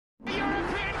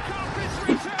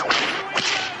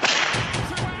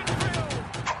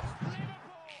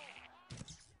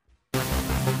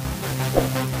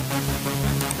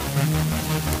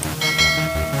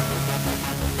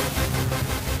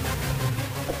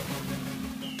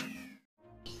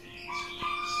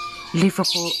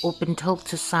Liverpool open talk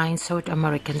to sign South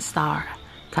American star.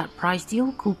 Cut price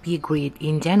deal could be agreed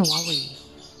in January.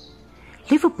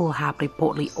 Liverpool have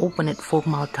reportedly opened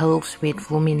formal talks with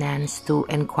Fluminense to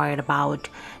inquire about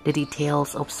the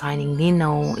details of signing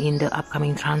Nino in the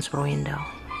upcoming transfer window.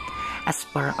 As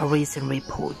per a recent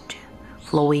report,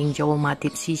 following Joel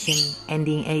Matip's season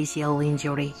ending ACL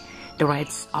injury, the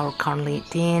Reds are currently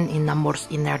 10 in numbers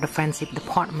in their defensive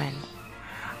department.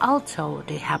 Although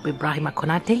they have Ibrahima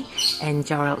Konate and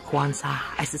Gerald Kwanzaa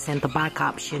as a centre-back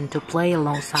option to play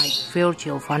alongside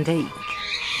Virgil van Dijk.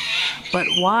 But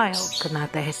while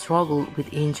Konate has struggled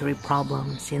with injury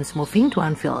problems since moving to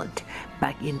Anfield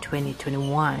back in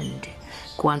 2021,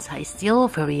 Kwanzaa is still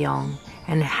very young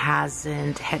and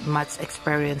hasn't had much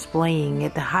experience playing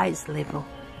at the highest level.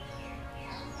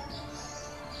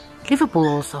 Liverpool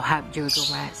also have Joe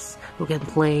Gomez, who can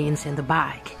play in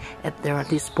centre-back at their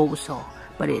disposal,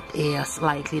 but it is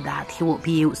likely that he will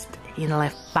be used in the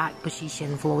left-back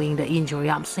position following the injury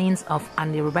absence of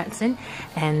Andy Robertson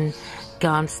and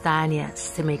Konstantinos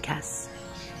Tsimikas.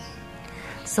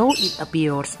 So it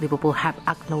appears Liverpool have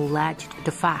acknowledged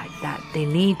the fact that they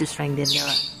need to strengthen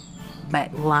their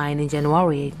back line in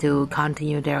January to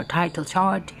continue their title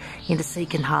charge in the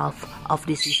second half of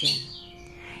the season.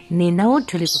 Nino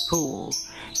to Liverpool.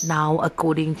 Now,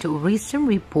 according to a recent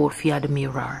report via the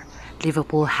Mirror,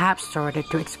 Liverpool have started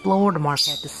to explore the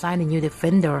market to sign a new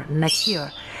defender next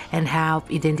year and have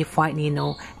identified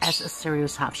Nino as a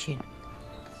serious option.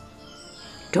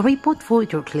 The report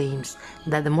further claims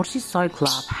that the Merseyside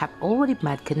club have already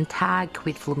made contact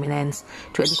with Fluminense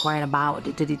to inquire about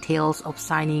the details of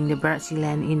signing the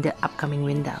Brazilian in the upcoming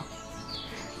window.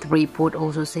 The report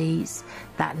also says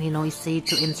that Nino is set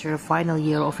to enter the final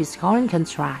year of his current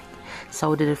contract,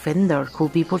 so the defender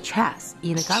could be purchased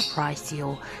in a cut price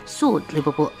deal should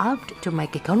Liverpool opt to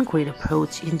make a concrete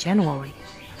approach in January.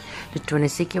 The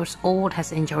 26-year-old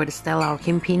has enjoyed stellar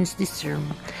campaigns this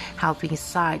term, helping his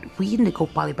side win the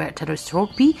Copa Libertadores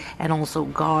trophy and also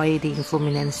guiding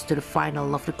Fluminense to the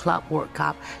final of the Club World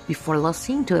Cup before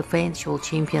losing to eventual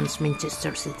champions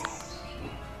Manchester City.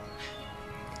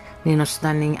 Nino,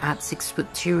 standing at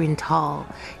 6'2" in tall,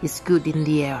 is good in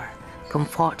the air,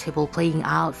 comfortable playing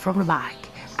out from the back,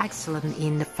 excellent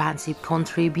in defensive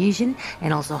contribution,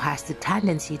 and also has the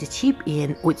tendency to chip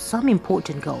in with some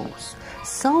important goals.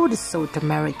 So the South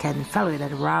American, valued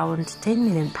at around £10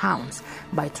 million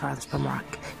by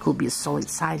Transfermarkt, could be a solid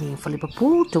signing for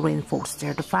Liverpool to reinforce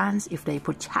their defense if they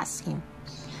purchase him.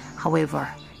 However,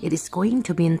 it is going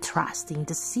to be interesting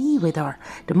to see whether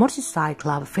the Merseyside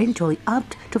club eventually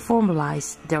opt to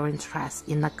formalize their interest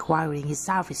in acquiring his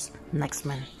service next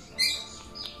month.